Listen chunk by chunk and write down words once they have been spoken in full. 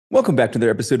Welcome back to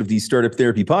another episode of the Startup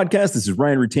Therapy Podcast. This is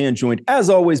Ryan Rutan, joined as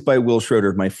always by Will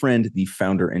Schroeder, my friend, the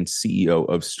founder and CEO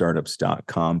of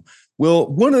Startups.com. Will,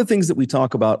 one of the things that we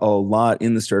talk about a lot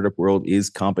in the startup world is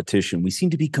competition. We seem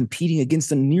to be competing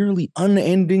against a nearly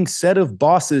unending set of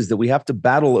bosses that we have to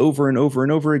battle over and over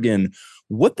and over again.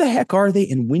 What the heck are they,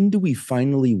 and when do we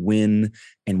finally win?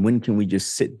 And when can we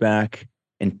just sit back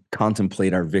and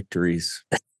contemplate our victories?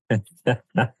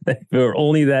 They're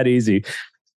only that easy.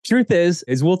 Truth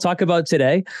is we'll talk about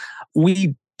today,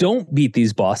 we don't beat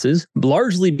these bosses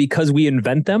largely because we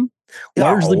invent them,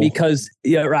 largely because,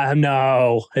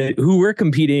 who we're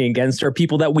competing against are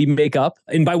people that we make up.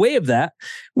 And by way of that,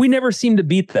 we never seem to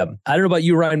beat them. I don't know about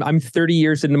you, Ryan. I'm 30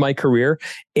 years into my career.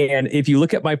 And if you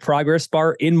look at my progress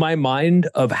bar in my mind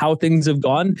of how things have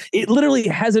gone, it literally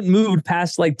hasn't moved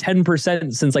past like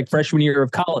 10% since like freshman year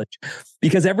of college.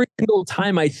 Because every single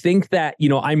time I think that,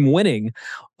 I'm winning,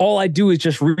 all I do is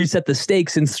just reset the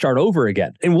stakes and start over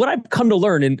again. And what I've come to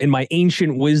learn in my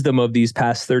ancient wisdom of these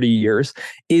past 30 years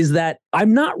is that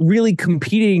I'm not really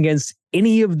competing against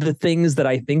any of the things that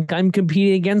I think I'm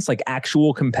competing against, like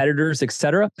actual competitors, et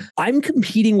cetera. I'm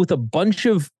competing with a bunch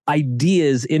of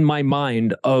ideas in my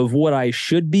mind of what I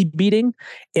should be beating.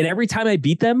 And every time I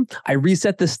beat them, I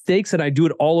reset the stakes and I do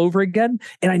it all over again.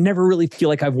 And I never really feel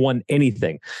like I've won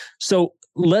anything. So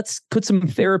let's put some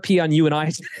therapy on you and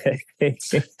I today.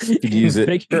 Use it.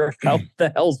 Figure out what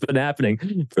the hell's been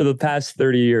happening for the past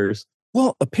 30 years.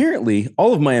 Well, apparently,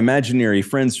 all of my imaginary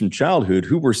friends from childhood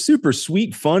who were super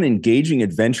sweet, fun, engaging,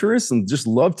 adventurous, and just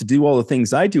love to do all the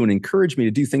things I do and encourage me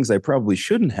to do things I probably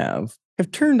shouldn't have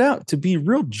turned out to be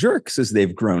real jerks as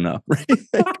they've grown up. Right?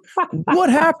 Like, what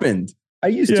happened? I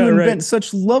used to invent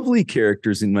such lovely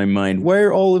characters in my mind. Why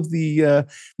are all of the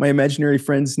my imaginary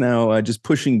friends now just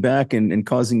pushing back and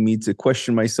causing me to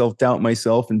question myself, doubt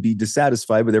myself, and be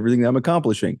dissatisfied with everything that I'm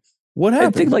accomplishing? What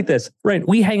happened? I think like this, right?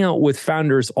 We hang out with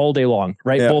founders all day long,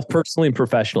 right? Yeah. Both personally and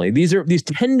professionally. These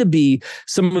tend to be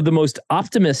some of the most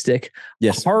optimistic,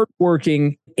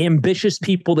 hardworking, ambitious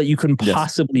people that you can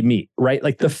possibly meet, right?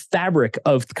 Like the fabric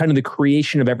of kind of the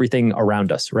creation of everything around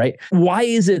us, right? Why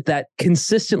is it that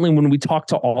consistently when we talk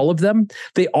to all of them,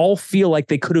 they all feel like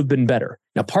they could have been better?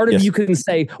 Now, part of you can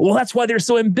say, well, that's why they're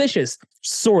so ambitious.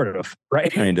 Sort of,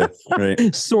 right? Kind of,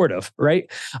 right? Sort of,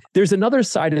 right? There's another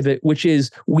side of it, which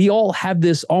is we all have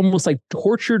this almost like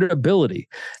tortured ability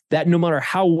that no matter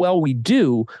how well we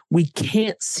do, we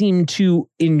can't seem to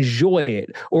enjoy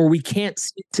it, or we can't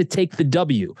seem to take the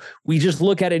W. We just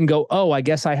look at it and go, oh, I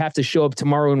guess I have to show up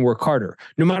tomorrow and work harder.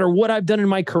 No matter what I've done in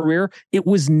my career, it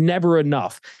was never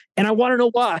enough. And I want to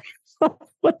know why.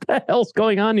 What the hell's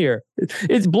going on here?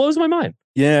 It blows my mind.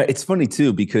 Yeah, it's funny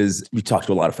too, because we talk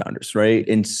to a lot of founders, right?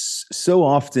 And so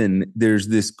often there's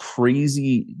this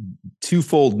crazy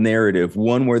twofold narrative.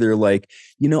 One where they're like,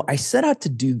 I set out to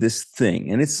do this thing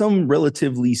and it's some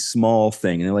relatively small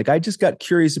thing. And they're like, I just got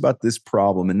curious about this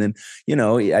problem. And then,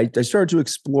 I started to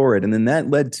explore it. And then that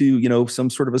led to, some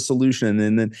sort of a solution.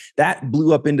 And then that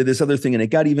blew up into this other thing and it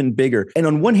got even bigger. And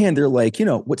on one hand, they're like,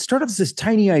 what started as this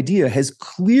tiny idea has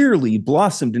clearly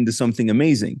blossomed into something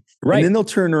amazing. Right. And then they'll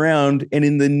turn around and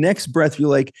in the next breath, you're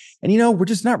like, and we're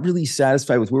just not really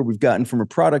satisfied with where we've gotten from a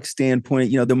product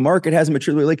standpoint. The market hasn't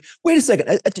matured. We're like, wait a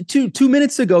second, 2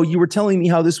 minutes ago, you were telling me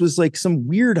how this was like some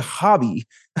weird hobby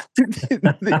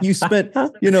that you spent,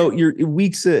 your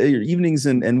weeks, your evenings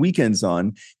and weekends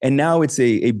on. And now it's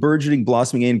a burgeoning,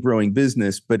 blossoming and growing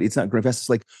business, but it's not growing fast. It's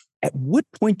like, at what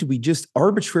point do we just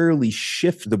arbitrarily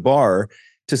shift the bar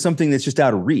to something that's just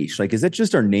out of reach? Like, is that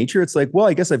just our nature? It's like, well,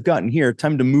 I guess I've gotten here.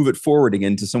 Time to move it forward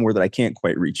again to somewhere that I can't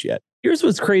quite reach yet. Here's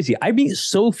what's crazy. I mean,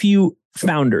 so few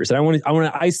founders, and I want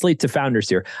to isolate to founders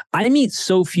here. I meet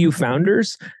so few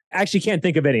founders. Actually can't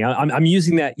think of any. I'm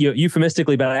using that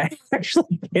euphemistically, but I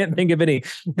actually can't think of any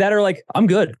that are like, I'm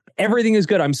good. Everything is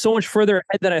good. I'm so much further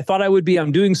ahead than I thought I would be.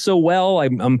 I'm doing so well.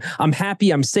 I'm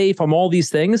happy. I'm safe. I'm all these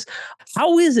things.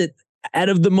 How is it out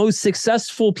of the most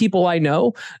successful people I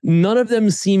know, none of them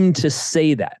seem to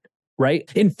say that?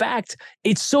 Right. In fact,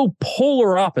 it's so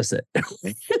polar opposite.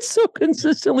 It's so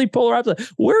consistently polar opposite.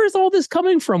 Where is all this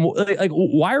coming from? Like,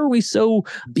 why are we so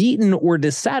beaten or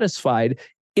dissatisfied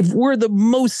if we're the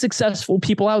most successful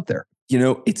people out there?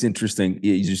 It's interesting.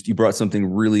 You brought something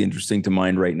really interesting to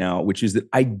mind right now, which is that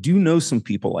I do know some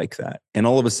people like that. And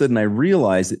all of a sudden I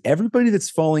realize that everybody that's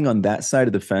falling on that side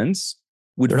of the fence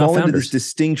would fall into this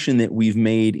distinction that we've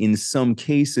made in some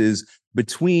cases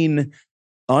between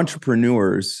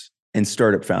entrepreneurs and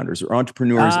startup founders, or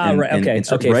entrepreneurs and right?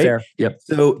 Fair. Yep.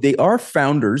 So they are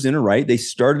founders in a right. They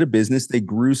started a business, they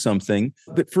grew something.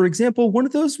 But for example, one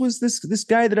of those was this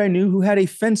guy that I knew who had a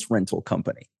fence rental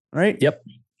company, right? Yep.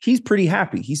 he's pretty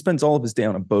happy. He spends all of his day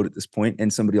on a boat at this point,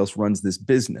 and somebody else runs this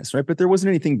business, right? But there wasn't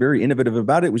anything very innovative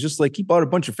about it. It was just like he bought a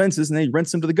bunch of fences and then he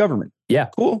rents them to the government. Yeah.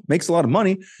 Cool. Makes a lot of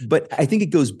money. But I think it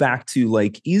goes back to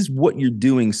like, is what you're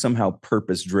doing somehow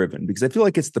purpose driven? Because I feel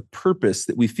like it's the purpose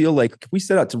that we feel like if we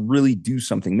set out to really do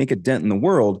something, make a dent in the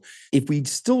world, if we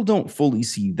still don't fully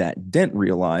see that dent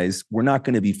realized, we're not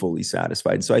going to be fully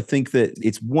satisfied. So I think that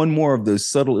it's one more of those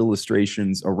subtle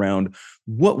illustrations around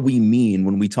what we mean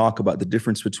when we talk about the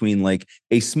difference between like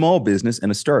a small business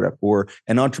and a startup, or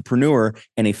an entrepreneur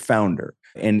and a founder.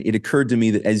 And it occurred to me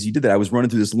that as you did that, I was running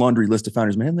through this laundry list of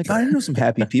founders. Man, I'm like, I know some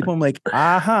happy people. I'm like,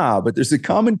 aha, but there's a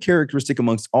common characteristic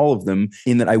amongst all of them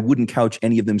in that I wouldn't couch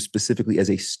any of them specifically as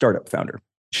a startup founder.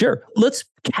 Sure. Let's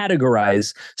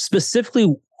categorize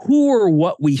specifically who or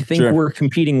what we think we're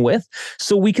competing with,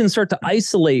 so we can start to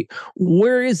isolate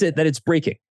where is it that it's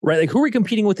breaking. Right? Like, who are we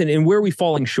competing with, and where are we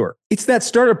falling short? It's that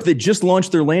startup that just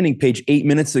launched their landing page 8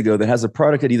 minutes ago that has a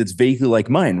product idea that's vaguely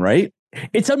like mine, right?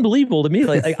 It's unbelievable to me.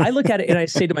 Like I look at it and I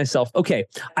say to myself, okay,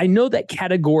 I know that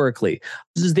categorically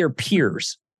this is their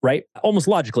peers, right? Almost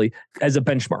logically as a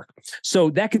benchmark.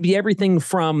 So that could be everything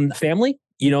from family,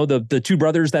 the two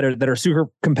brothers that are super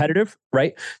competitive,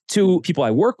 right? To people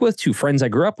I work with, to friends I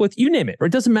grew up with, you name it. Or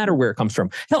it doesn't matter where it comes from.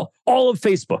 Hell, all of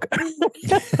Facebook.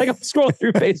 Like, I'm scrolling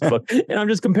through Facebook and I'm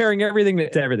just comparing everything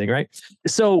to everything, right?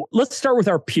 So let's start with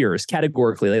our peers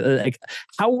categorically, like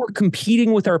how we're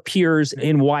competing with our peers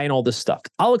and why and all this stuff.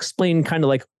 I'll explain kind of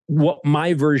like what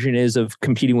my version is of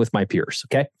competing with my peers.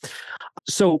 Okay.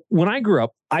 So when I grew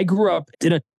up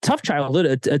in a tough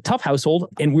childhood, a tough household,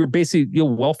 and we were basically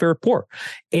welfare poor.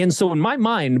 And so in my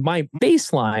mind, my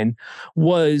baseline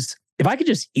was, if I could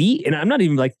just eat, and I'm not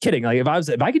even like kidding, like if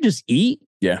I could just eat,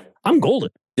 I'm golden.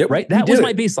 Yep, right? That was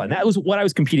my baseline. That was what I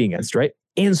was competing against, right?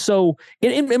 And so,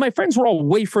 and my friends were all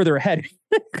way further ahead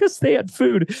because they had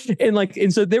food,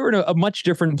 and so they were in a much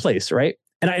different place, right?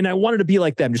 And I wanted to be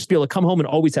like them, just be able to come home and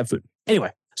always have food.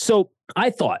 Anyway, so I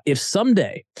thought if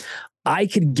someday I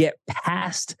could get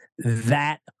past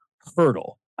that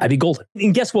hurdle, I'd be golden.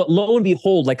 And guess what? Lo and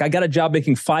behold, like I got a job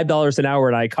making $5 an hour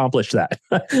and I accomplished that.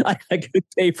 I could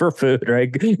pay for food,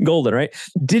 right? Golden, right?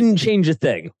 Didn't change a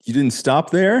thing. You didn't stop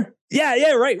there? Yeah,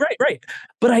 right.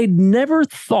 But I never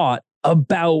thought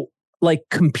about like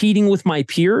competing with my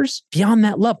peers beyond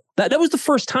that level. That was the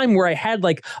first time where I had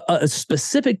like a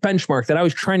specific benchmark that I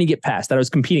was trying to get past, that I was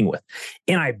competing with.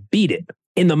 And I beat it.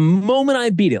 In the moment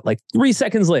I beat it, like 3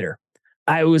 seconds later,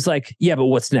 I was like, yeah, but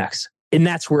what's next? And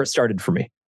that's where it started for me,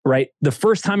 right? The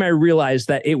first time I realized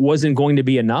that it wasn't going to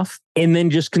be enough, and then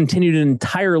just continued an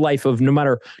entire life of no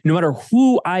matter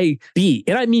who I beat,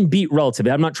 and I mean beat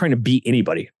relatively. I'm not trying to beat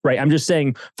anybody, right? I'm just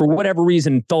saying for whatever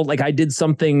reason, felt like I did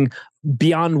something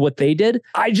beyond what they did.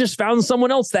 I just found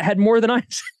someone else that had more than I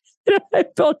did. I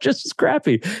felt just as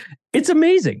crappy. It's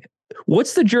amazing.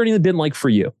 What's the journey been like for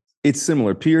you? It's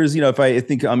similar. Peers, if I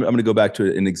think I'm going to go back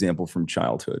to an example from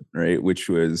childhood, right? Which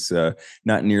was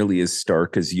not nearly as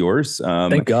stark as yours.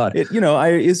 Thank God.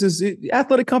 Is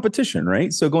athletic competition,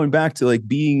 right? So going back to like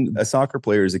being a soccer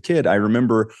player as a kid, I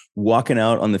remember walking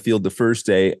out on the field the first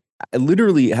day,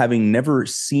 literally having never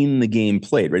seen the game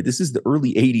played, right? This is the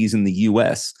early 80s in the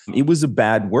US. It was a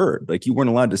bad word. Like you weren't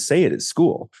allowed to say it at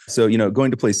school. So, going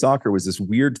to play soccer was this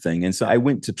weird thing. And so I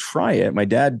went to try it. My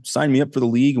dad signed me up for the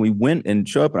league and we went and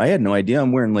showed up and I had no idea.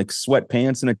 I'm wearing like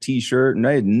sweatpants and a t-shirt and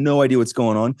I had no idea what's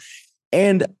going on.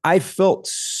 And I felt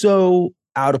so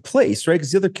out of place, right?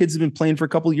 Because the other kids have been playing for a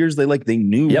couple of years. They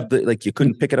knew that like you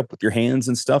couldn't pick it up with your hands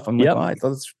and stuff. I'm like, I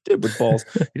thought it's with balls.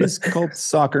 It is called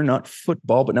soccer, not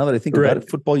football. But now that I think about it,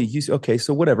 football, you use, okay,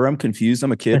 so whatever. I'm confused.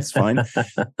 I'm a kid. It's fine.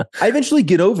 I eventually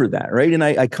get over that, right? And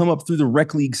I come up through the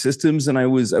rec league systems, and I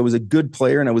was a good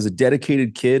player, and I was a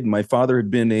dedicated kid. My father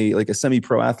had been a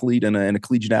semi-pro athlete and a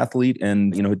collegiate athlete,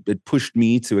 and it pushed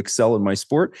me to excel in my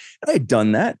sport. And I had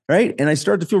done that, right? And I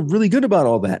started to feel really good about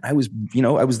all that. I was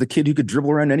the kid who could dribble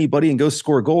around anybody and go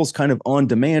score goals kind of on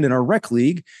demand in our rec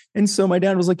league. And so my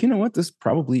dad was like, you know what, this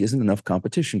probably isn't enough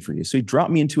competition for you. So he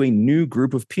dropped me into a new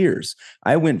group of peers.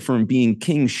 I went from being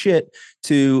king shit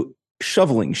to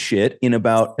shoveling shit in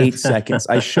about 8 seconds.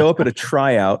 I show up at a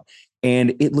tryout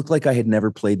and it looked like I had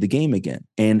never played the game again.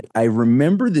 And I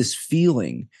remember this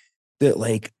feeling that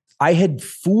like I had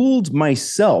fooled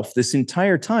myself this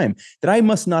entire time, that I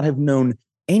must not have known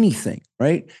anything,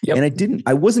 right? Yep. And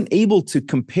I wasn't able to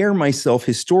compare myself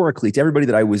historically to everybody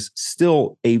that I was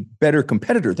still a better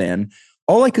competitor than.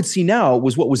 All I could see now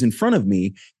was what was in front of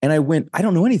me. And I went, I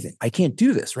don't know anything. I can't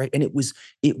do this, right? And it was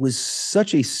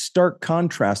such a stark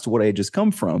contrast to what I had just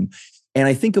come from. And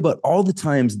I think about all the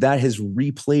times that has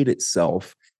replayed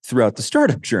itself throughout the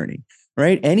startup journey.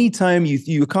 right? Anytime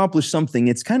you accomplish something,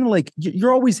 it's kind of like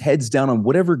you're always heads down on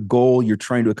whatever goal you're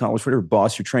trying to accomplish, whatever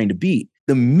boss you're trying to beat.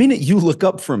 The minute you look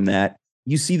up from that,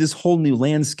 you see this whole new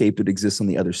landscape that exists on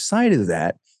the other side of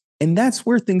that. And that's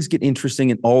where things get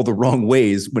interesting in all the wrong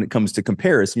ways when it comes to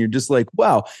comparison. You're just like,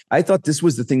 wow, I thought this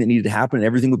was the thing that needed to happen and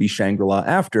everything would be Shangri-La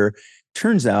after.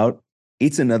 Turns out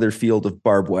it's another field of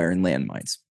barbed wire and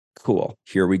landmines. Cool.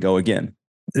 Here we go again.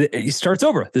 It starts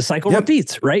over. The cycle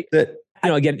repeats, right?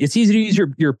 Again, it's easy to use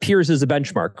your peers as a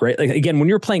benchmark, right? Like, again, when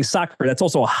you're playing soccer, that's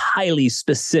also a highly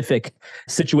specific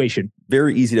situation.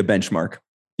 Very easy to benchmark.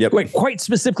 Yep. Wait, quite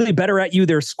specifically better at you.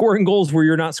 They're scoring goals where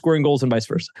you're not scoring goals and vice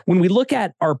versa. When we look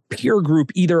at our peer group,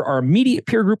 either our immediate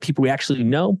peer group, people we actually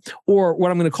know, or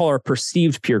what I'm going to call our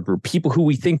perceived peer group, people who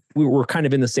we think we're kind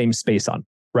of in the same space on.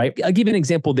 Right. I'll give you an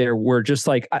example there where just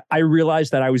like I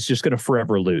realized that I was just going to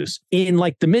forever lose. In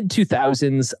like the mid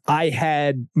 2000s, I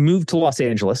had moved to Los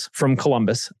Angeles from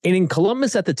Columbus. And in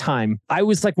Columbus at the time, I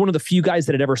was like one of the few guys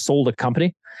that had ever sold a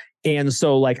company. And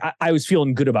so like I was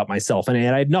feeling good about myself and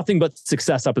I had nothing but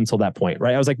success up until that point,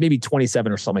 right? I was like maybe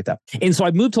 27 or something like that. And so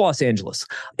I moved to Los Angeles.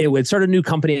 It would start a new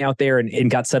company out there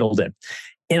and got settled in.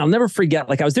 And I'll never forget,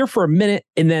 like I was there for a minute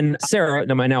and then Sarah,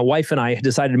 my now wife, and I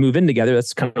decided to move in together.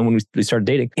 That's kind of when we started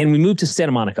dating. And we moved to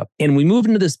Santa Monica. And we moved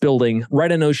into this building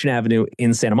right on Ocean Avenue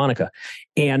in Santa Monica.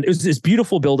 And it was this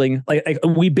beautiful building. Like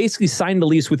we basically signed the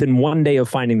lease within one day of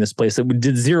finding this place. We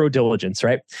did zero diligence,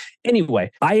 right? Anyway,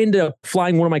 I ended up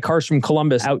flying one of my cars from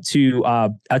Columbus out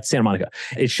to Santa Monica.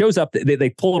 It shows up, they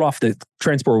pull it off the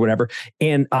transport or whatever.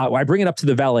 And I bring it up to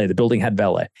the valet. The building had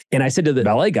valet. And I said to the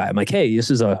valet guy, I'm like, hey,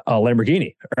 this is a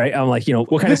Lamborghini. Right. I'm like,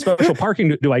 what kind of special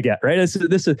parking do I get? Right.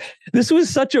 This was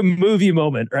such a movie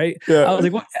moment. Right. Yeah. I was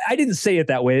like, well, I didn't say it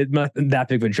that way. I'm not that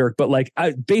big of a jerk, but like,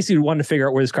 I basically wanted to figure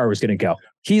out where this car was going to go.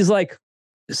 He's like,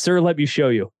 sir, let me show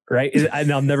you. Right.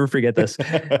 And I'll never forget this.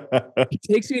 He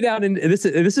takes me down and this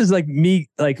is like me,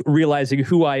 like realizing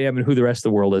who I am and who the rest of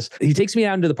the world is. He takes me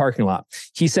out into the parking lot.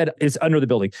 He said, it's under the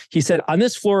building. He said, on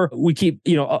this floor, we keep,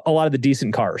 a lot of the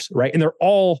decent cars. Right. And they're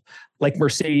all like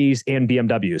Mercedes and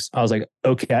BMWs. I was like,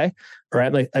 okay. All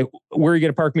right. Like, where are you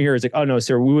going to park me here? He's like, oh no,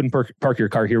 sir, we wouldn't park your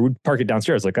car here. We'd park it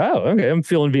downstairs. Like, oh, okay. I'm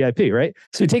feeling VIP. Right.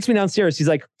 So he takes me downstairs. He's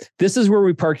like, this is where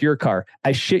we park your car.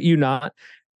 I shit you not.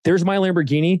 There's my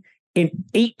Lamborghini and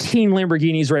 18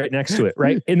 Lamborghinis right next to it,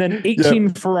 right? And then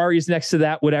 18 Ferraris next to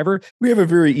that, whatever. We have a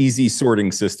very easy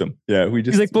sorting system. Yeah,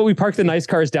 He's like, but we park the nice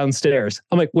cars downstairs.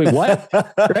 I'm like, wait, what?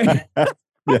 Right?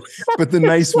 Yeah, but the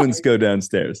nice ones go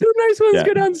downstairs. The nice ones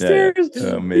go downstairs. Yeah.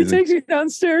 Amazing. He takes me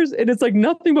downstairs and it's like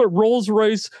nothing but Rolls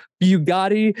Royce,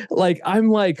 Bugatti. Like, I'm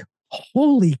like,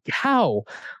 holy cow.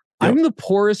 Yep. I'm the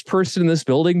poorest person in this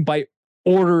building by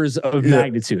orders of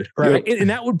magnitude, right? Yep. And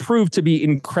that would prove to be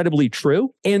incredibly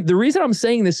true. And the reason I'm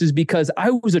saying this is because I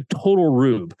was a total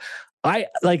rube. I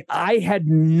had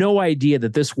no idea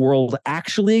that this world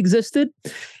actually existed.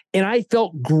 And I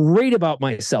felt great about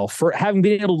myself for having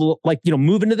been able to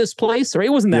move into this place. Right?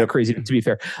 It wasn't that crazy, to be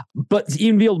fair, but to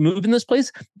even be able to move in this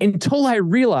place until I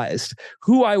realized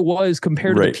who I was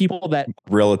compared to the people that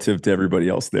relative to everybody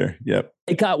else there. Yep.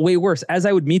 It got way worse. As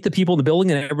I would meet the people in the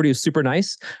building and everybody was super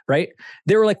nice, right?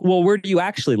 They were like, well, where do you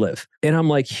actually live? And I'm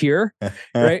like, here,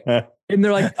 right? And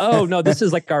they're like, oh no, this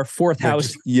is like our fourth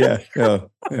house. Yeah.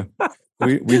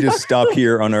 We just stop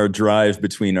here on our drive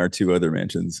between our two other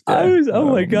mansions. Yeah.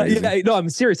 Oh my God. Yeah, no,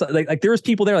 I'm serious. Like there was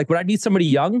people there, like when I meet somebody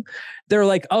young, they're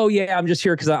like, oh yeah, I'm just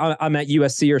here because I'm at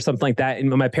USC or something like that. And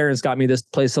my parents got me this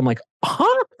place. I'm like, huh?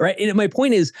 Right. And my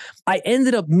point is, I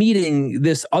ended up meeting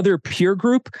this other peer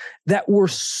group that were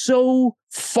so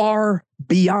far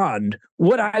beyond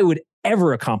what I would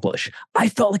ever accomplish. I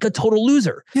felt like a total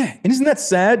loser. Yeah. And isn't that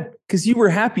sad? Because you were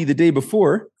happy the day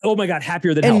before. Oh my God,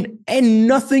 happier than hell. And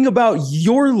nothing about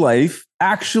your life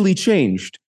actually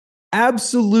changed.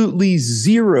 Absolutely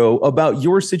zero about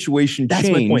your situation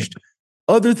changed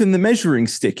other than the measuring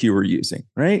stick you were using,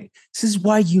 right? This is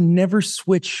why you never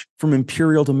switch from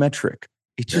imperial to metric.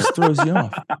 It just throws you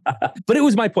off. But it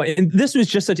was my point. And this was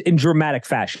just in dramatic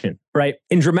fashion, right?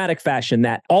 In dramatic fashion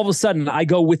that all of a sudden I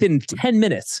go within 10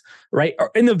 minutes, right?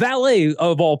 In the valet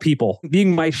of all people,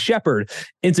 being my shepherd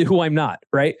into who I'm not,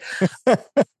 right?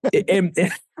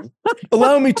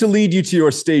 Allow me to lead you to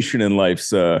your station in life,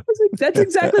 sir. That's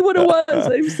exactly what it was.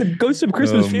 It was the Ghost of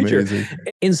Christmas Future.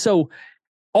 And so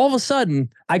all of a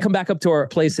sudden, I come back up to our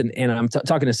place and I'm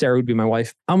talking to Sarah, who'd be my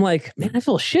wife. I'm like, man, I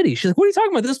feel shitty. She's like, what are you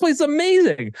talking about? This place is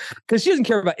amazing. Because she doesn't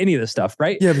care about any of this stuff,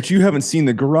 right? Yeah, but you haven't seen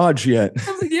the garage yet.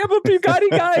 I was like, yeah, but Bugatti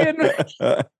guy.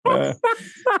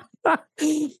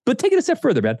 But take it a step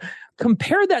further, man.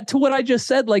 Compare that to what I just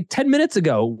said like 10 minutes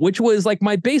ago, which was like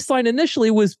my baseline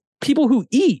initially was people who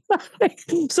eat.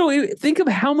 So think of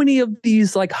how many of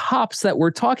these like hops that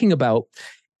we're talking about.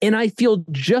 And I feel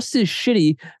just as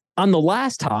shitty on the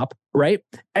last hop, right,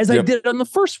 as I did on the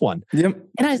first one. Yep.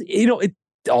 And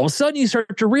all of a sudden you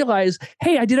start to realize,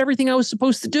 hey, I did everything I was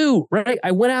supposed to do, right?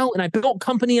 I went out and I built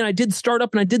company and I did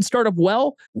startup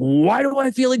well. Why do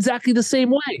I feel exactly the same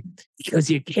way?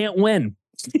 Because you can't win.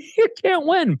 You can't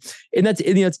win. And that's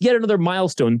yet another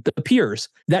milestone, the peers,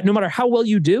 that no matter how well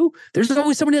you do, there's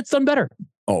always somebody that's done better.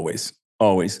 Always.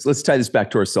 Let's tie this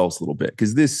back to ourselves a little bit,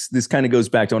 because this kind of goes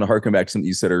back to, I want to harken back to something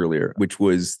you said earlier, which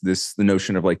was the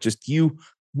notion of like just you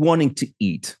wanting to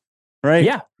eat, right?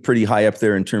 Yeah. Pretty high up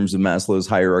there in terms of Maslow's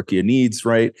hierarchy of needs,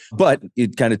 right? But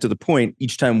it kind of to the point,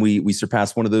 each time we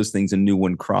surpass one of those things, a new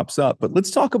one crops up. But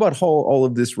let's talk about how all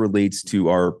of this relates to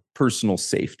our personal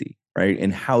safety, right?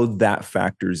 And how that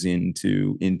factors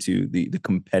into the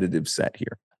competitive set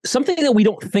here. Something that we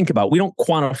don't think about, we don't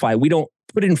quantify, we don't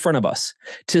put in front of us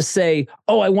to say,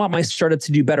 oh, I want my startup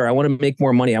to do better. I want to make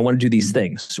more money. I want to do these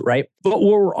things, right? But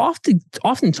what we're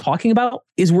often talking about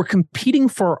is we're competing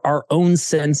for our own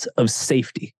sense of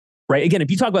safety, right? Again,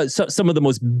 if you talk about some of the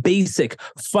most basic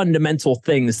fundamental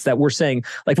things that we're saying,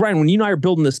 like Ryan, when you and I are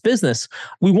building this business,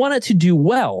 we want it to do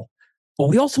well, but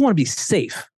we also want to be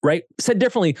safe, right? Said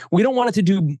differently, we don't want it to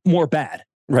do more bad,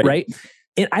 right?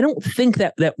 And I don't think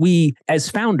that we as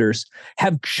founders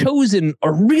have chosen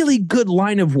a really good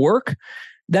line of work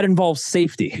that involves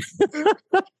safety.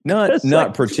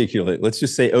 Not particularly. Let's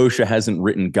just say OSHA hasn't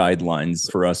written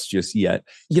guidelines for us just yet.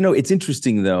 It's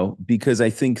interesting though, because I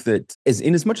think that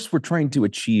as much as we're trying to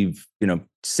achieve,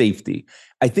 safety,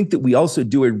 I think that we also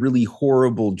do a really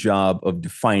horrible job of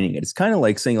defining it. It's kind of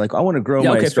like saying like, I want to grow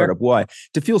my startup. Fair. Why?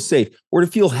 To feel safe or to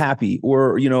feel happy,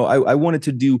 or, I want it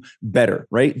to do better,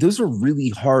 right? Those are really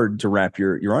hard to wrap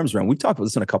your arms around. We've talked about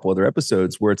this in a couple other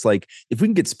episodes where it's like, if we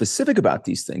can get specific about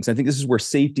these things, I think this is where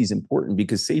safety is important,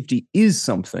 because safety is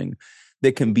something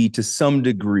that can be to some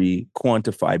degree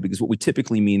quantified, because what we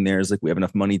typically mean there is like we have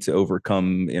enough money to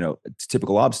overcome,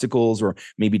 typical obstacles, or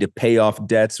maybe to pay off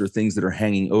debts or things that are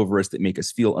hanging over us that make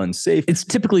us feel unsafe. It's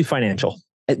typically financial.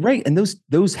 Right. And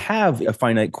those have a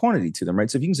finite quantity to them,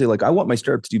 right? So if you can say like, I want my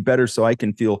startup to do better so I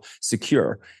can feel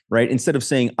secure, right? Instead of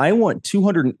saying, I want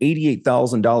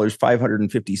 $288,000,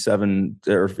 557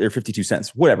 or 52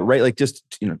 cents, whatever, right? Like just,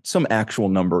 some actual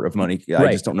number of money.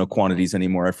 I just don't know quantities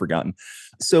anymore. I've forgotten.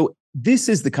 So this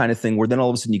is the kind of thing where then all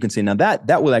of a sudden you can say, now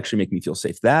that will actually make me feel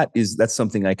safe. That's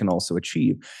something I can also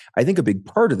achieve. I think a big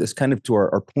part of this, kind of to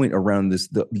our point around this,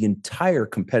 the entire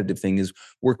competitive thing, is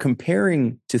we're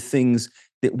comparing to things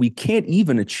that we can't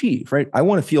even achieve, right? I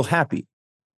want to feel happy.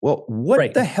 Well,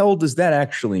 what the hell does that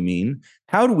actually mean?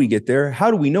 How do we get there? How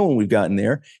do we know when we've gotten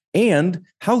there? And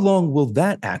how long will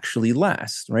that actually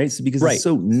last, right? So because it's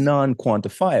so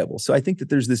non-quantifiable. So I think that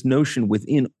there's this notion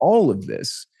within all of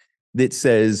this that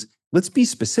says, let's be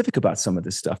specific about some of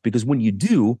this stuff, because when you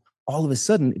do, all of a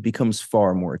sudden it becomes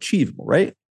far more achievable,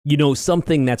 right?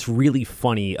 Something that's really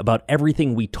funny about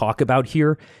everything we talk about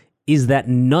here is that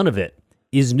none of it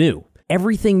is new.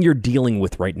 Everything you're dealing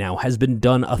with right now has been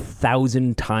done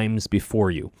 1,000 times before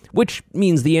you, which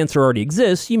means the answer already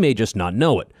exists. You may just not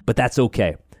know it, but that's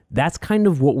okay. That's kind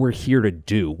of what we're here to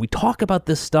do. We talk about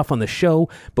this stuff on the show,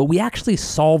 but we actually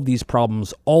solve these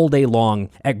problems all day long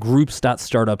at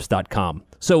groups.startups.com.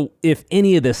 So if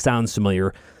any of this sounds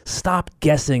familiar, stop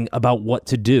guessing about what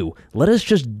to do. Let us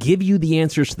just give you the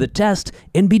answers to the test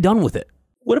and be done with it.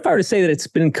 What if I were to say that it's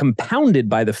been compounded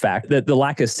by the fact that the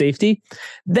lack of safety,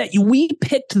 that we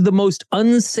picked the most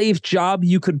unsafe job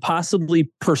you could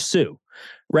possibly pursue,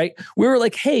 right? We were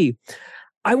like, hey,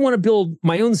 I want to build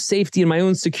my own safety and my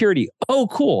own security. Oh,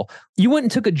 cool. You went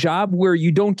and took a job where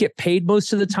you don't get paid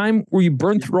most of the time, where you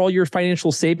burn through all your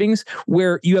financial savings,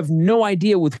 where you have no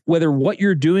idea with whether what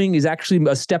you're doing is actually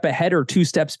a step ahead or two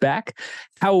steps back.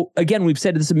 How, again, we've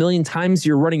said this a million times,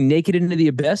 you're running naked into the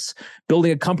abyss,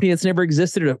 building a company that's never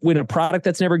existed, with a product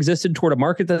that's never existed, toward a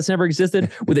market that's never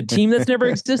existed, with a team that's never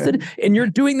existed, and you're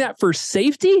doing that for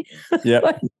safety? Yeah.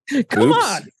 Come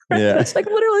on. Yeah. That's like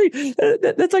literally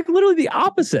the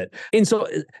opposite. And so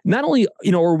not only,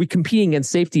 are we competing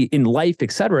against safety in life,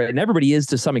 et cetera, and everybody is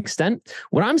to some extent,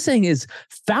 what I'm saying is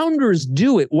founders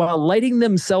do it while lighting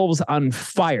themselves on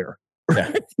fire.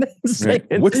 Yeah. Right.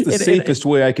 What's the safest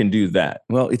way I can do that?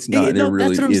 Well, it's not. There really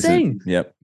that's what I'm isn't. saying.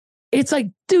 Yep. It's like,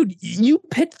 dude, you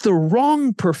picked the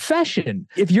wrong profession.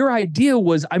 If your idea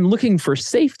was, I'm looking for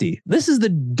safety, this is the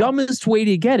dumbest way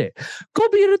to get it. Go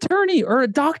be an attorney or a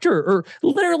doctor or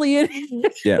literally any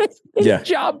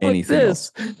job like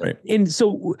this. Right. And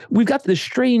so we've got this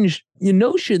strange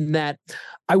notion that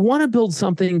I want to build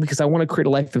something because I want to create a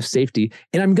life of safety,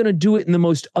 and I'm going to do it in the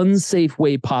most unsafe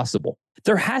way possible.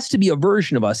 There has to be a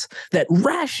version of us that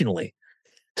rationally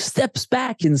steps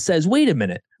back and says, wait a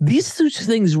minute, these two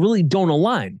things really don't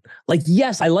align. Like,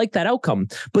 yes, I like that outcome,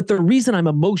 but the reason I'm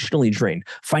emotionally drained,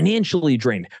 financially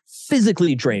drained,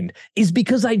 physically drained is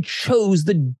because I chose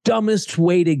the dumbest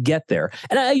way to get there.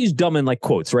 And I use dumb in like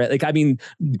quotes, right? Like, I mean,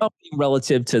 dumb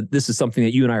relative to this is something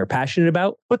that you and I are passionate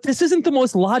about, but this isn't the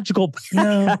most logical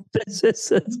path.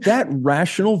 That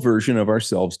rational version of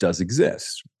ourselves does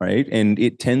exist, right? And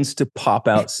it tends to pop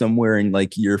out somewhere in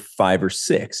like year 5 or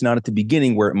 6, not at the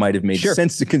beginning where it might have made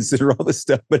sense to consider all this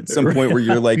stuff, but at some point where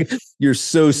you're like, you're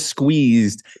so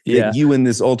squeezed that you and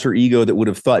this alter ego that would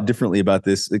have thought differently about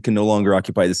this, it can no longer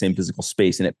occupy the same physical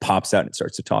space, and it pops out and it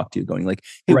starts to talk to you going like,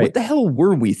 hey, what the hell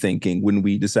were we thinking when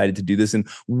we decided to do this? And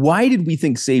why did we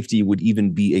think safety would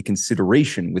even be a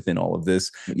consideration within all of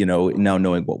this, you know, now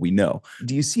knowing what we know?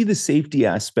 Do you see the safety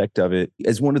aspect of it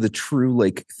as one of the true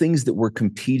like things that we're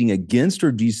competing against,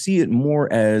 or do you see it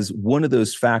more as one of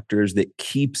those factors that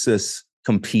keeps us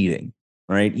competing,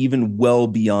 right? Even well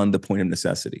beyond the point of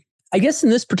necessity? I guess in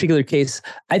this particular case,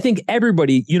 I think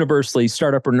everybody universally,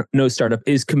 startup or no startup,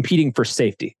 is competing for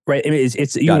safety, right? I mean,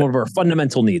 it's one of our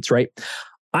fundamental needs, right?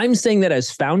 I'm saying that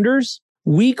as founders,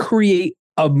 we create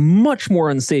a much more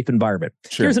unsafe environment.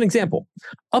 Sure. Here's an example.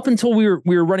 Up until we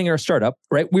were running our startup,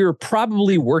 right? We were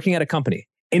probably working at a company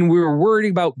and we were worried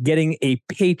about getting a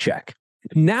paycheck.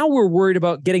 Now we're worried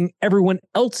about getting everyone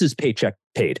else's paycheck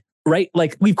paid. Right?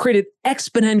 Like we've created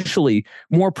exponentially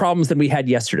more problems than we had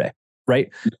yesterday, right?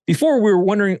 Before we were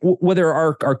wondering whether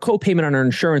our co-payment on our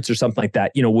insurance or something like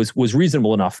that, you know, was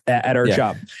reasonable enough at our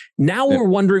job. Now we're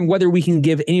wondering whether we can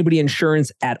give anybody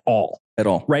insurance at all.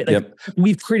 Right? Like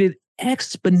we've created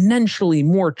exponentially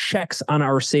more checks on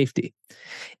our safety.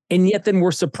 And yet then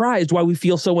we're surprised why we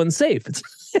feel so unsafe.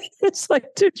 It's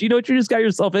like, dude, you know what you just got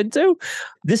yourself into?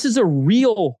 This is a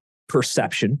real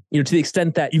perception, you know, to the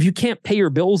extent that if you can't pay your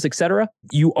bills, et cetera,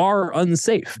 you are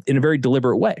unsafe in a very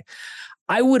deliberate way.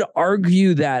 I would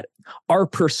argue that our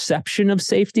perception of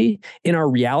safety and our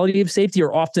reality of safety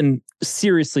are often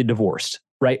seriously divorced,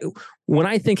 right? When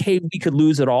I think, hey, we could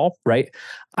lose it all, right?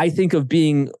 I think of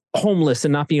being homeless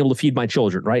and not being able to feed my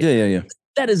children, right? Yeah.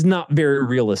 That is not very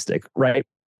realistic, right?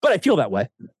 But I feel that way.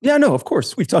 Yeah, no, of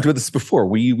course. We've talked about this before.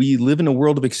 We live in a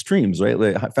world of extremes, right?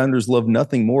 Like, founders love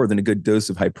nothing more than a good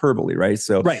dose of hyperbole, right?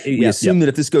 So we assume that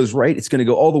if this goes right, it's going to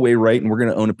go all the way right, and we're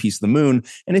going to own a piece of the moon.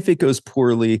 And if it goes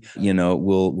poorly, you know,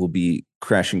 we'll be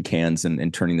crashing cans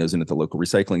and turning those in at the local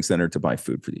recycling center to buy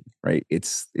food for you, right?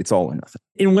 It's all or nothing.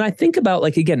 And when I think about,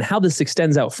 like, again, how this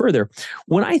extends out further,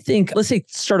 when I think, let's say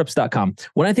startups.com,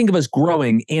 when I think of us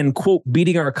growing and quote,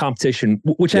 beating our competition,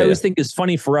 which I always think is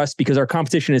funny for us because our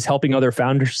competition is helping other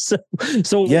founders.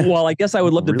 So while I guess I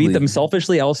would love to beat them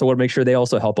selfishly, I also want to make sure they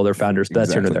also help other founders. But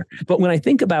that's here and there. But when I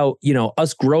think about, you know,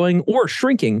 us growing or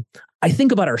shrinking, I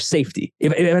think about our safety.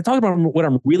 If I talk about what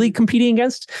I'm really competing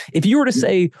against, if you were to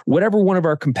say whatever one of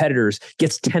our competitors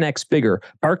gets 10x bigger,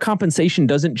 our compensation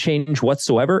doesn't change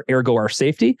whatsoever, ergo our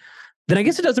safety, then I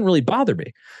guess it doesn't really bother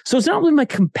me. So it's not really my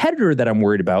competitor that I'm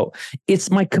worried about. It's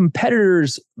my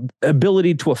competitor's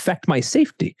ability to affect my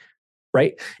safety,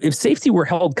 right? If safety were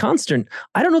held constant,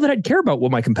 I don't know that I'd care about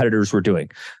what my competitors were doing.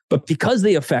 But because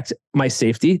they affect my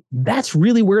safety, that's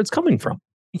really where it's coming from.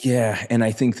 Yeah. And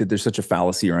I think that there's such a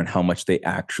fallacy around how much they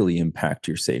actually impact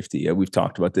your safety. We've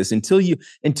talked about this until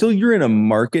you're in a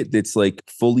market that's like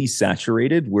fully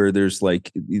saturated, where there's like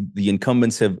the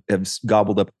incumbents have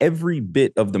gobbled up every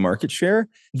bit of the market share.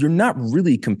 You're not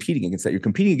really competing against that. You're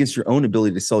competing against your own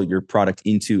ability to sell your product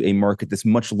into a market that's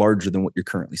much larger than what you're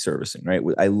currently servicing, right?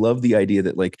 I love the idea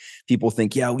that like people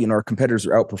think, yeah, you know, our competitors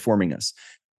are outperforming us.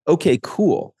 Okay,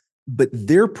 cool. But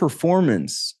their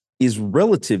performance is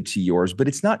relative to yours, but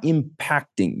it's not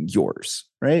impacting yours,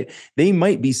 right? They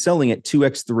might be selling at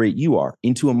 2x the rate you are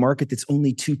into a market that's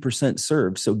only 2%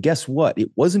 served. So guess what?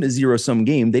 It wasn't a zero-sum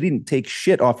game. They didn't take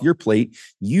shit off your plate.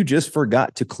 You just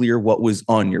forgot to clear what was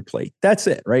on your plate. That's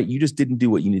it, right? You just didn't do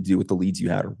what you need to do with the leads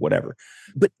you had or whatever.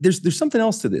 But there's something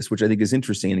else to this, which I think is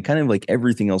interesting, and kind of like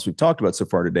everything else we've talked about so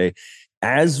far today.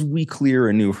 As we clear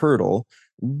a new hurdle,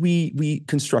 we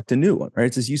construct a new one, right?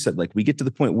 It's as you said, like we get to the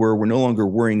point where we're no longer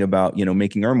worrying about, you know,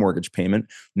 making our mortgage payment.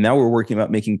 Now we're working about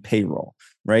making payroll,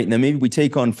 right? And then maybe we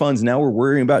take on funds. Now we're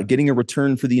worrying about getting a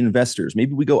return for the investors.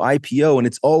 Maybe we go IPO and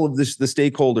it's all of this, the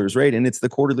stakeholders, right? And it's the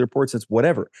quarterly reports, it's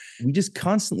whatever. We just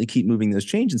constantly keep moving those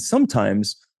changes, and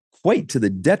sometimes quite to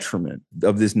the detriment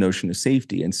of this notion of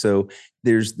safety. And so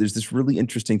there's this really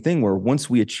interesting thing where once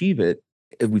we achieve it,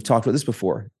 we've talked about this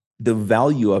before, the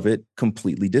value of it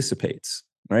completely dissipates.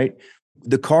 Right?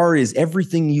 The car is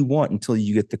everything you want until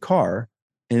you get the car,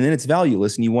 and then it's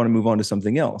valueless and you want to move on to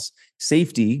something else.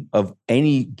 Safety of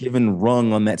any given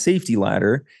rung on that safety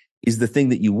ladder is the thing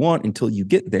that you want until you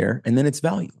get there, and then it's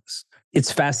valueless.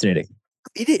 It's fascinating.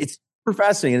 It's super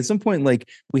fascinating. And at some point, like,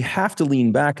 we have to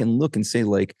lean back and look and say,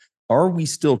 like, are we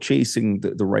still chasing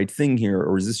the right thing here?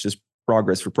 Or is this just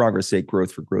progress for progress sake,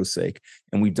 growth for growth's sake?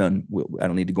 And I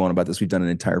don't need to go on about this. We've done an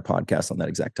entire podcast on that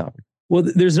exact topic. Well,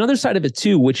 there's another side of it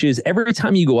too, which is every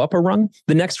time you go up a rung,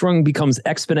 the next rung becomes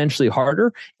exponentially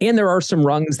harder. And there are some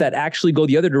rungs that actually go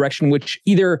the other direction, which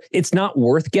either it's not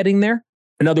worth getting there.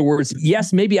 In other words,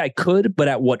 yes, maybe I could, but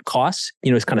at what cost?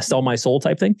 It's kind of sell my soul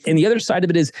type thing. And the other side of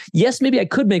it is, yes, maybe I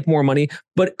could make more money,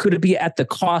 but could it be at the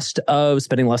cost of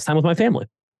spending less time with my family,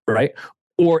 right?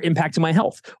 Or impacting my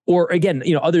health? Or again,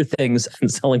 other things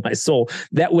and selling my soul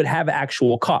that would have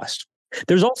actual cost.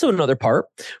 There's also another part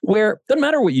where it doesn't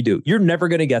matter what you do, you're never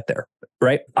going to get there,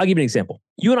 right? I'll give you an example.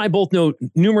 You and I both know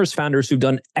numerous founders who've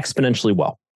done exponentially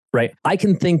well, right? I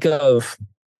can think of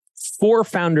 4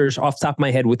 founders off the top of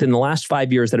my head within the last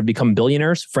 5 years that have become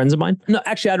billionaires, friends of mine. No,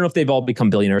 actually, I don't know if they've all become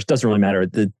billionaires. Doesn't really matter.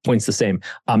 The point's the same.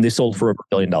 They sold for over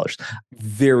 $1 billion.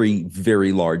 Very,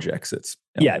 very large exits.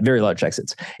 Yeah, very large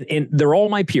exits. And they're all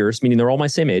my peers, meaning they're all my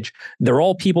same age. They're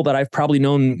all people that I've probably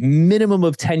known minimum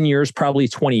of 10 years, probably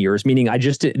 20 years, meaning I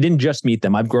didn't just meet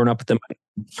them. I've grown up with them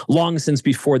long since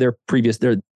before their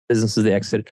businesses they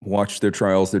exited. Watched their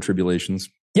trials, their tribulations.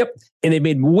 Yep. And they've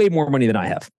made way more money than I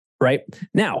have, right?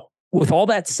 Now, with all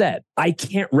that said, I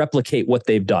can't replicate what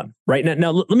they've done, right?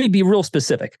 Now let me be real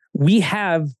specific. We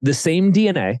have the same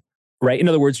DNA, right? In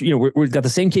other words, we've got the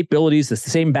same capabilities, the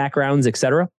same backgrounds, et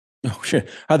cetera. Oh shit!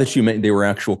 How that you meant they were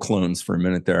actual clones for a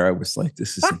minute there. I was like,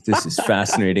 this is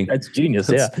fascinating. That's genius.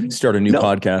 Let's start a new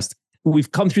podcast.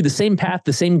 We've come through the same path,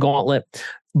 the same gauntlet,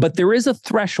 but there is a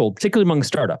threshold, particularly among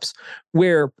startups,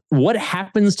 where what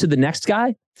happens to the next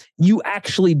guy, you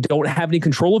actually don't have any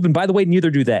control of. And by the way,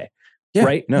 neither do they. Yeah,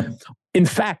 right? No. In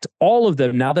fact, all of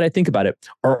them, now that I think about it,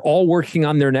 are all working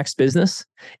on their next business.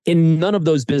 And none of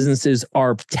those businesses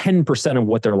are 10% of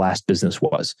what their last business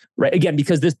was, right? Again,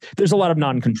 because there's a lot of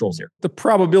non-controls here. The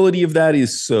probability of that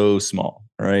is so small,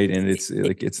 right? And it's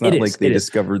not like they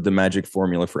discovered the magic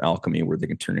formula for alchemy where they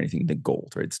can turn anything into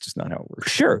gold, right? It's just not how it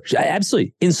works. Sure,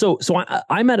 absolutely. And so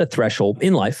I'm at a threshold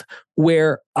in life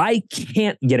where I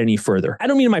can't get any further. I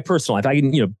don't mean in my personal life. I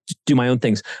can, do my own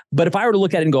things. But if I were to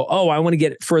look at it and go, oh, I want to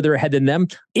get further ahead than them,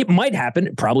 it might happen.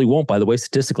 It probably won't, by the way,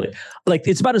 statistically. Like,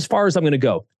 it's about as far as I'm going to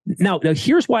go. Now,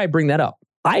 here's why I bring that up.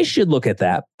 I should look at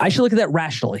that. I should look at that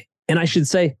rationally. And I should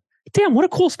say, damn, what a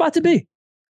cool spot to be.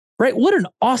 Right? What an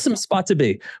awesome spot to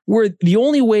be. Where the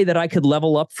only way that I could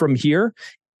level up from here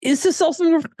is to sell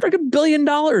something for like $1 billion,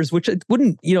 which it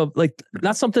wouldn't,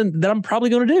 not something that I'm probably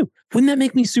going to do. Wouldn't that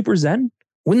make me super zen?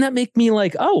 Wouldn't that make me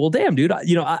like, oh, well, damn, dude,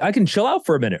 I can chill out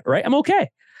for a minute, right? I'm okay.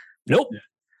 Nope. Yeah.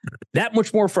 That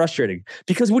much more frustrating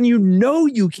because when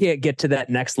you can't get to that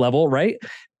next level, right?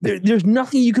 There's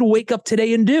nothing you can wake up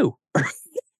today and do.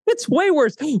 It's way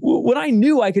worse. When I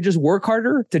knew I could just work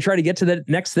harder to try to get to the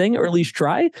next thing, or at least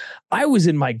try, I was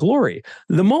in my glory.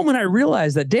 The moment I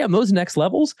realized that, damn, those next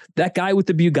levels, that guy with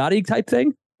the Bugatti type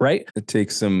thing, right? It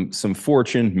takes some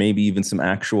fortune, maybe even some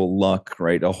actual luck,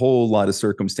 right? A whole lot of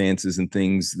circumstances and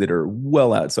things that are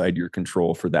well outside your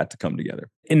control for that to come together.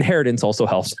 Inheritance also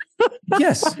helps.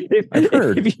 Yes, I've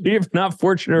heard. If you're not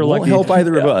fortunate or lucky. Won't help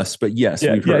either of us, but yes,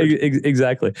 we've heard.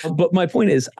 Exactly. But my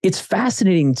point is, it's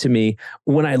fascinating to me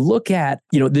when I look at,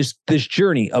 this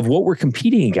journey of what we're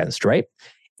competing against, right?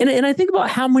 And I think about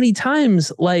how many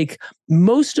times, like,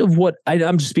 most of what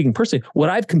I'm just speaking personally, what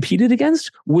I've competed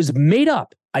against was made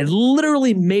up. I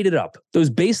literally made it up. Those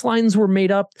baselines were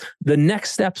made up. The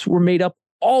next steps were made up.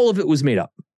 All of it was made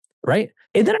up, right?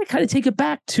 And then I kind of take it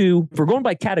back to, if we're going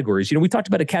by categories, we talked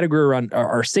about a category around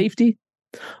our safety,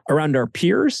 around our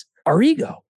peers, our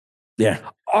ego. Yeah.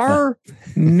 Our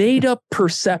made up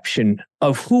perception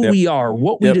of who we are,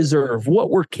 what we deserve, what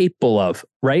we're capable of,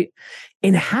 right?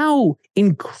 And how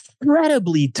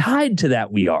incredibly tied to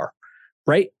that we are,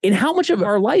 right? And how much of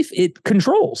our life it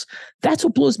controls. That's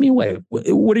what blows me away.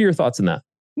 What are your thoughts on that?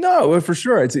 No, for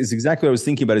sure. It's exactly what I was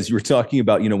thinking about as you were talking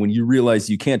about, when you realize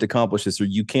you can't accomplish this or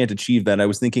you can't achieve that. I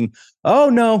was thinking, oh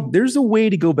no, there's a way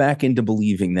to go back into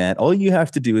believing that. All you have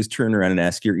to do is turn around and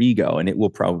ask your ego, and it will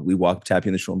probably tap you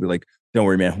on the shoulder and be like, don't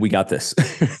worry, man, we got this.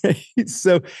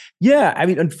 So, yeah, I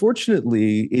mean,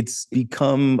 unfortunately, it's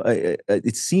become,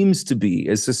 it seems to be,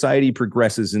 as society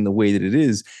progresses in the way that it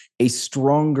is, a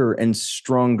stronger and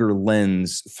stronger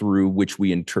lens through which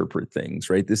we interpret things,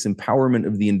 right? This empowerment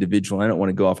of the individual. I don't want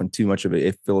to go off on too much of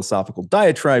a philosophical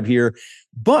diatribe here,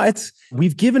 but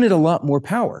we've given it a lot more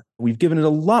power. We've given it a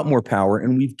lot more power,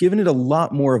 and we've given it a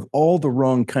lot more of all the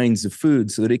wrong kinds of food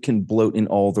so that it can bloat in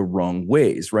all the wrong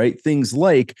ways, right? Things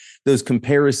like those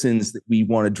comparisons that we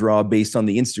want to draw based on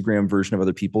the Instagram version of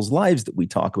other people's lives that we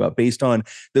talk about, based on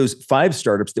those 5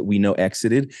 startups that we know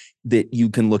exited, that you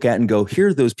can look at and go, here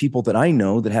are those people that I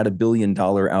know that had $1 billion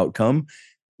outcome.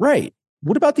 Right.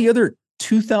 What about the other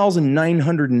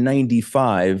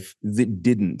 2,995 that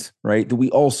didn't, right? That we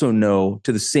also know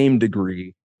to the same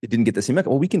degree it didn't get the same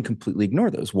outcome. Well, we can completely ignore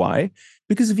those. Why?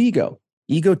 Because of ego.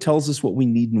 Ego tells us what we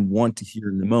need and want to hear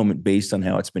in the moment based on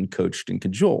how it's been coached and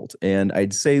cajoled. And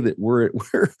I'd say that we're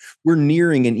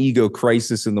nearing an ego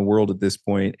crisis in the world at this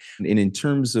point. And in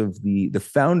terms of the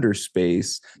founder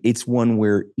space, it's one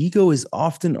where ego is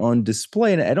often on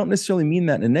display. And I don't necessarily mean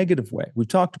that in a negative way. We've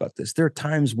talked about this. There are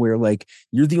times where like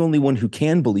you're the only one who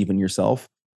can believe in yourself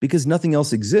because nothing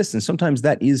else exists. And sometimes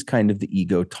that is kind of the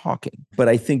ego talking. But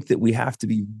I think that we have to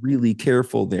be really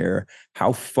careful there,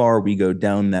 how far we go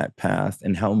down that path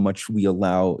and how much we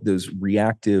allow those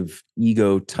reactive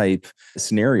ego type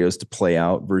scenarios to play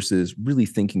out versus really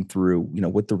thinking through,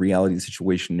 what the reality of the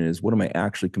situation is. What am I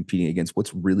actually competing against?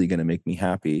 What's really going to make me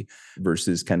happy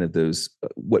versus kind of those,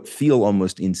 what feel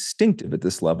almost instinctive at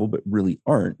this level, but really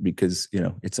aren't because,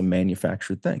 it's a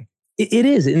manufactured thing. It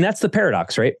is. And that's the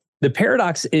paradox, right? The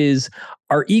paradox is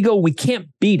our ego, we can't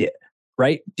beat it,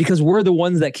 right? Because we're the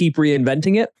ones that keep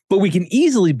reinventing it, but we can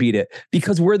easily beat it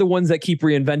because we're the ones that keep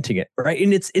reinventing it, right?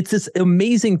 And it's this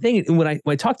amazing thing. And when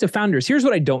I talk to founders, here's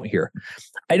what I don't hear.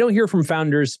 I don't hear from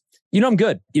founders, I'm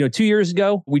good. 2 years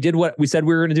ago, we did what we said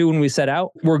we were going to do when we set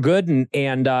out. We're good.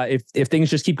 And if things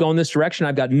just keep going this direction,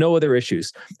 I've got no other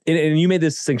issues. And you made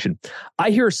this distinction. I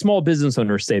hear small business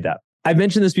owners say that. I've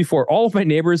mentioned this before. All of my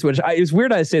neighbors, it's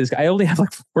weird I say this. I only have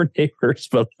like 4 neighbors,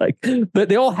 but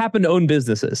they all happen to own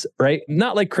businesses, right?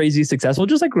 Not like crazy successful,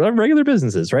 just like regular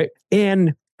businesses, right?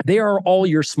 And they are all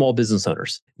your small business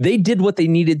owners. They did what they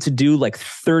needed to do like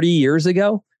 30 years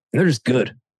ago, and they're just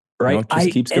good, right?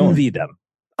 I envy them.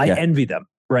 I envy them,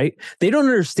 right? They don't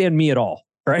understand me at all.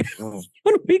 Right?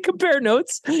 When we compare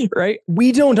notes, right?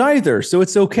 We don't either. So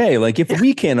it's okay. Like if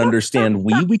we can't understand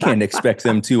we can't expect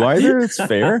them to either. It's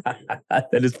fair. That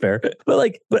is fair.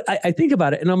 But I think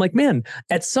about it and I'm like, man,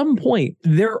 at some point,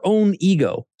 their own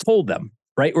ego told them,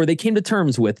 right? Or they came to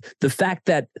terms with the fact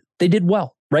that they did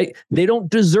well, right? They don't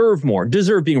deserve more.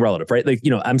 Deserve being relative, right? Like,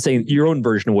 I'm saying your own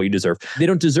version of what you deserve. They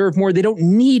don't deserve more. They don't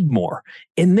need more.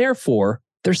 And therefore,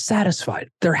 they're satisfied.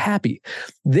 They're happy.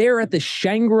 They're at the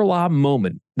Shangri-La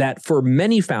moment that for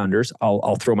many founders,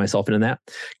 I'll throw myself into that,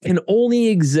 can only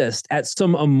exist at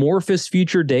some amorphous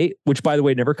future date, which by the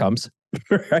way, never comes,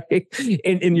 right?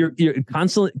 And you're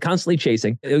constantly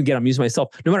chasing. Again, I'm using myself.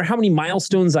 No matter how many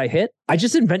milestones I hit, I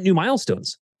just invent new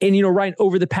milestones. And, Ryan,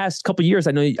 over the past couple of years,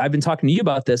 I know I've been talking to you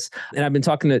about this, and I've been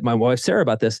talking to my wife, Sarah,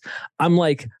 about this. I'm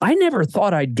like, I never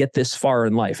thought I'd get this far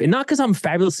in life. And not because I'm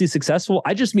fabulously successful.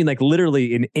 I just mean like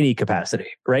literally in any capacity,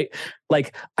 right?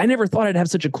 Like, I never thought I'd have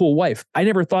such a cool wife. I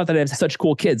never thought that I'd have such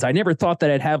cool kids. I never thought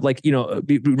that I'd have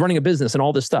be running a business and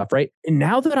all this stuff, right? And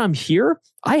now that I'm here,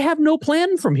 I have no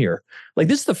plan from here. Like,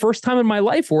 this is the first time in my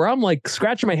life where I'm like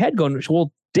scratching my head going,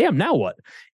 well, damn, now what?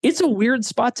 It's a weird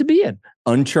spot to be in.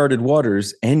 Uncharted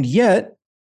waters. And yet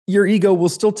your ego will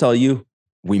still tell you,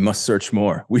 we must search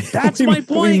more. That's my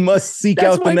point. We must seek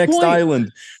out the next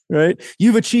island, right?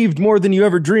 You've achieved more than you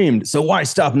ever dreamed. So why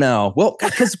stop now? Well,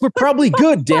 because we're probably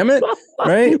good, damn it.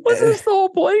 Right? Wasn't this the whole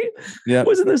point? Yeah.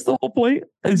 Wasn't this the whole point?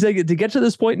 It's like to get to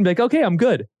this point and be like, okay, I'm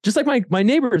good. Just like my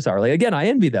neighbors are. Like, again, I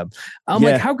envy them. I'm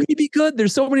like, how can you be good?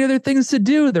 There's so many other things to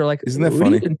do. They're like, isn't that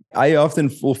funny? I often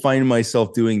will find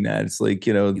myself doing that. It's like,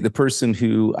 the person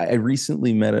who I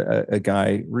recently met a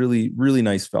guy, really, really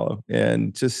nice fellow,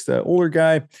 and just an older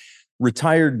guy,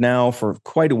 retired now for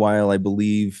quite a while, I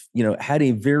believe, had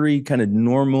a very kind of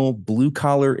normal blue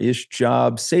collar-ish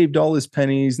job, saved all his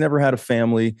pennies, never had a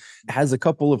family, has a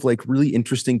couple of like really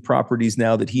interesting properties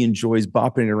now that he enjoys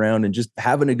bopping around and just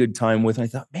having a good time with. And I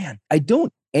thought, man, I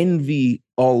don't envy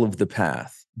all of the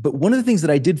path. But one of the things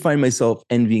that I did find myself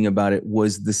envying about it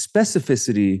was the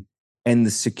specificity and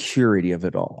the security of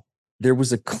it all. There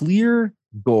was a clear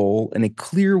goal and a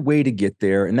clear way to get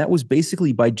there. And that was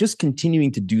basically by just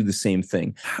continuing to do the same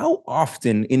thing. How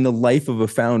often in the life of a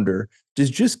founder does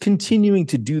just continuing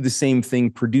to do the same thing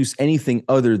produce anything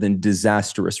other than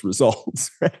disastrous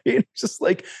results, right? It's just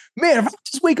like, man, if I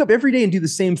just wake up every day and do the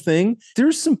same thing,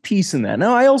 there's some peace in that.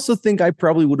 Now, I also think I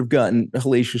probably would have gotten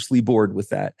hellaciously bored with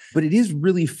that, but it is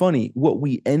really funny what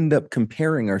we end up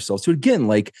comparing ourselves to. Again,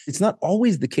 like, it's not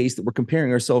always the case that we're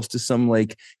comparing ourselves to some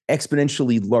like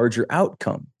exponentially larger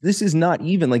outcome. This is not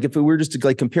even like, if we were just to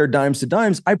like compare dimes to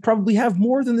dimes, I probably have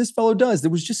more than this fellow does.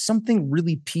 There was just something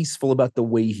really peaceful about the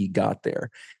way he got there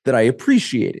that I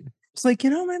appreciated. It's like,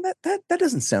 man, that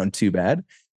doesn't sound too bad.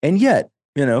 And yet,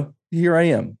 here I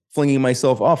am flinging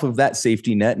myself off of that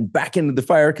safety net and back into the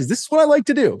fire because this is what I like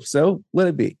to do. So let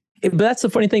it be. But that's the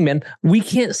funny thing, man. We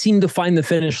can't seem to find the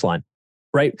finish line,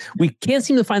 right? We can't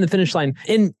seem to find the finish line.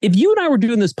 And if you and I were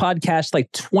doing this podcast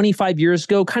like 25 years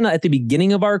ago, kind of at the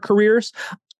beginning of our careers,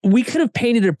 we could have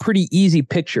painted a pretty easy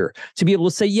picture to be able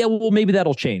to say, yeah, well, maybe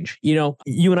that'll change. You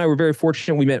and I were very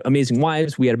fortunate. We met amazing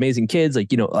wives. We had amazing kids.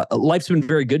 Life's been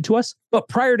very good to us. But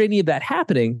prior to any of that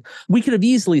happening, we could have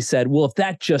easily said, well, if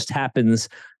that just happens,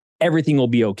 everything will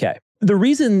be okay. The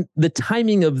reason the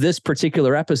timing of this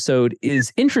particular episode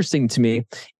is interesting to me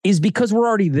is because we're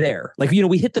already there.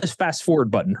 We hit this fast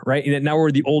forward button, right? And now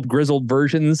we're the old grizzled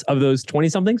versions of those 20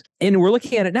 somethings. And we're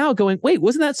looking at it now going, wait,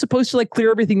 wasn't that supposed to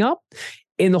clear everything up?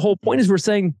 And the whole point is we're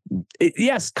saying,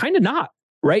 yes, kind of not,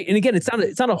 right? And again, it's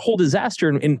not a whole disaster.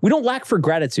 And we don't lack for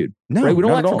gratitude, right? We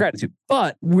don't lack for gratitude,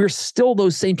 but we're still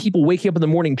those same people waking up in the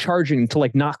morning charging to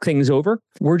knock things over.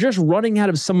 We're just running out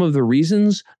of some of the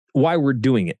reasons why we're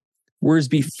doing it. Whereas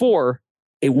before,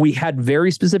 we had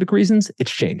very specific reasons. It's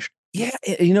changed. Yeah.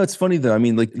 It's funny though. I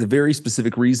mean, the very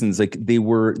specific reasons, they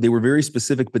were very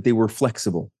specific, but they were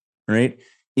flexible, right?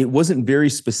 It wasn't very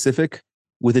specific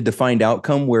with a defined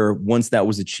outcome where once that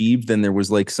was achieved, then there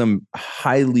was some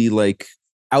highly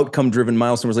outcome driven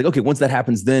milestone. It was okay, once that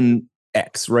happens, then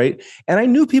X, right? And I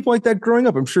knew people like that growing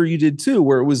up. I'm sure you did too,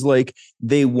 where it was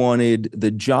they wanted the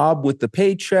job with the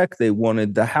paycheck. They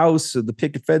wanted the house, or the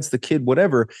picket fence, the kid,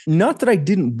 whatever. Not that I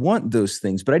didn't want those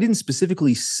things, but I didn't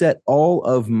specifically set all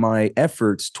of my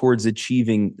efforts towards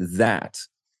achieving that.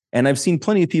 And I've seen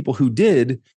plenty of people who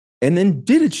did, and then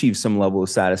did achieve some level of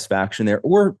satisfaction there,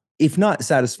 or if not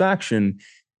satisfaction,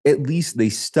 at least they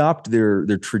stopped their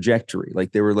trajectory.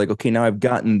 They were okay, now I've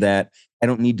gotten that. I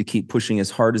don't need to keep pushing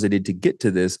as hard as I did to get to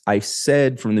this. I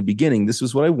said from the beginning, this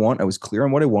was what I want. I was clear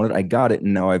on what I wanted. I got it.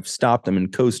 And now I've stopped. I'm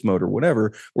in coast mode or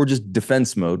whatever, or just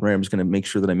defense mode, right? I'm just going to make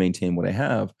sure that I maintain what I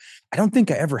have. I don't think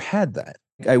I ever had that.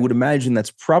 I would imagine that's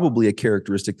probably a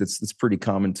characteristic that's pretty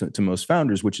common to most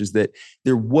founders, which is that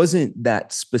there wasn't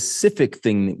that specific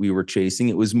thing that we were chasing.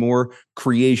 It was more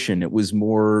creation. It was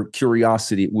more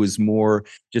curiosity. It was more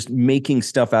just making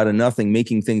stuff out of nothing,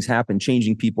 making things happen,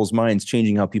 changing people's minds,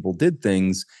 changing how people did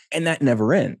things. And that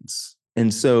never ends.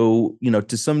 And so,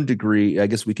 to some degree, I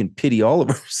guess we can pity all of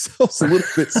ourselves a little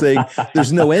bit saying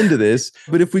there's no end to this.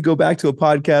 But if we go back to a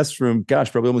podcast from,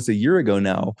 probably almost a year ago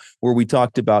now, where we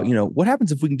talked about, what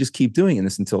happens if we can just keep doing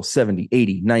this until 70,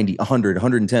 80, 90, 100,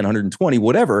 110, 120,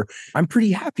 whatever, I'm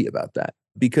pretty happy about that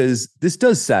because this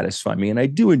does satisfy me and I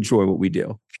do enjoy what we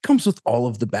do. It comes with all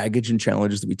of the baggage and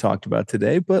challenges that we talked about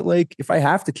today. But if I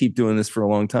have to keep doing this for a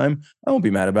long time, I won't be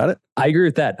mad about it. I agree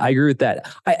with that.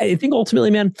 I think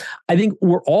ultimately, man, I think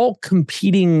we're all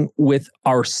competing with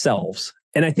ourselves.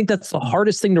 And I think that's the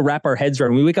hardest thing to wrap our heads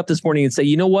around. We wake up this morning and say,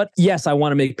 you know what? Yes, I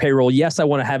want to make payroll. Yes, I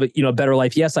want to have a better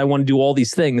life. Yes, I want to do all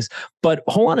these things. But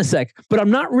hold on a sec. But I'm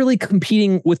not really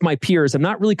competing with my peers. I'm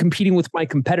not really competing with my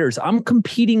competitors. I'm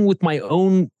competing with my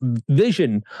own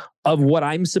vision of what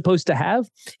I'm supposed to have.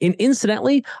 And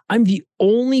incidentally, I'm the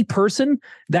only person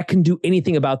that can do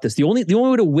anything about this. The only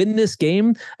way to win this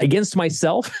game against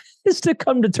myself is to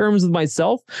come to terms with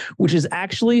myself, which is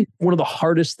actually one of the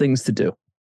hardest things to do.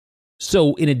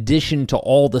 So in addition to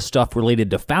all the stuff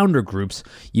related to founder groups,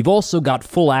 you've also got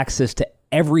full access to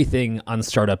everything on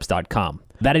startups.com.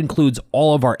 That includes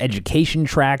all of our education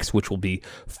tracks, which will be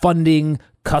funding,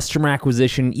 customer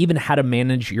acquisition, even how to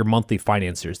manage your monthly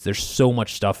financiers. There's so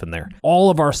much stuff in there.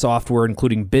 All of our software,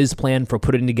 including BizPlan for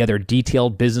putting together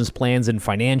detailed business plans and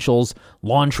financials,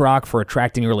 LaunchRock for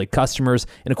attracting early customers,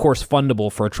 and of course,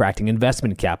 Fundable for attracting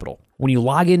investment capital. When you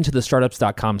log into the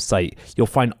startups.com site, you'll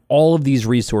find all of these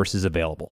resources available.